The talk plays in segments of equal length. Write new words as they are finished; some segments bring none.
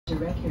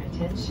Direct your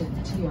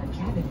attention to your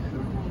cabin crew,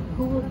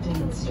 who will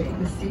demonstrate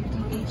the safety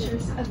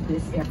features of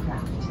this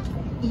aircraft.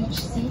 Each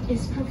seat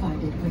is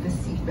provided with a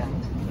seat belt.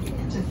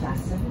 To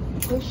fasten,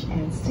 push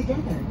ends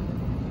together.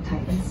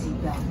 Tighten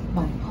seat belt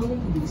by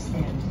pulling loose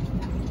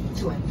end.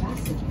 To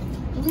unfasten,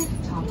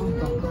 lift top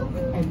of buckle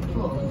and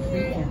pull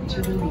free end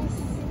to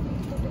release.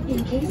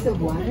 In case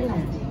of water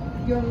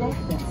landing, your life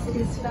vest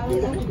is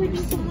found under your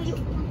seat.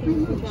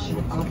 Remove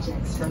sharp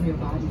objects from your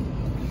body.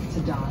 To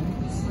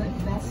don, slip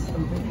vest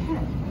over the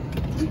head.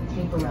 Put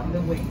tape around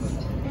the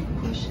waist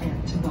and push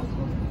end to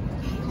buckle.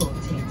 Pull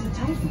tape to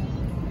tighten.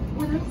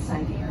 When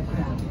outside the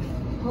aircraft,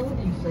 pull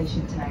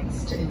inflation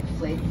tags to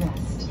inflate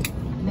vest.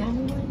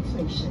 Manual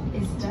inflation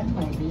is done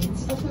by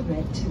means of the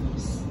red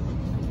tubes.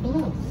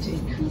 Blow to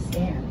increase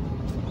air,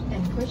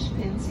 and push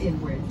pins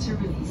inward to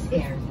release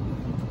air.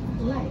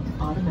 Light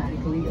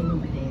automatically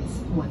illuminates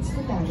once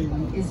the battery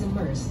is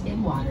immersed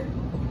in water.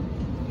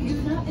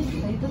 Do not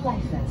inflate the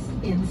life vest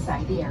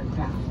inside the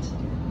aircraft.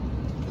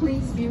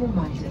 Please be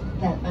reminded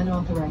that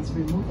unauthorized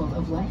removal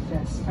of life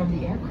vests from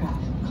the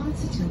aircraft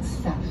constitutes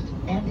theft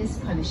and is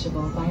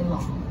punishable by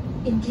law.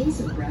 In case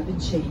of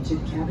rapid change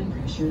in cabin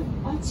pressure,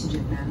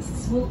 oxygen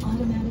masks will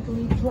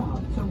automatically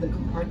drop from the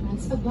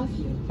compartments above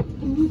you.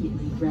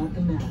 Immediately grab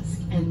the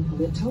mask and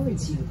pull it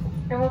towards you.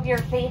 Remove your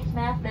face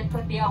mask, then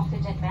put the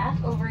oxygen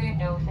mask over your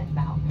nose and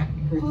mouth.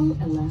 Pull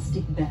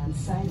elastic bands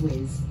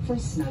sideways for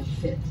snug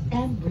fit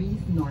and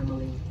breathe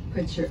normally.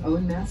 Put your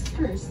own mask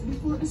first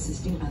before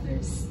assisting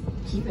others.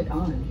 Keep it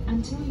on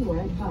until you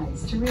are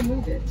advised to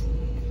remove it.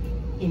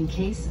 In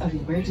case of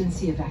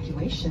emergency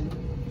evacuation,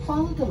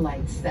 follow the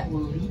lights that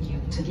will lead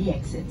you to the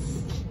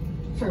exits.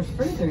 For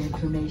further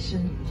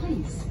information,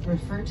 please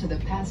refer to the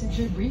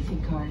passenger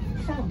briefing card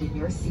found in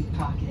your seat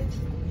pocket.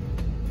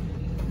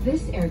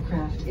 This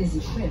aircraft is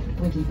equipped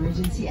with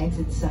emergency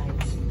exit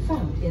signs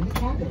found in the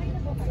cabin.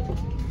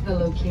 The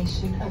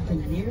location of the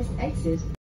nearest exit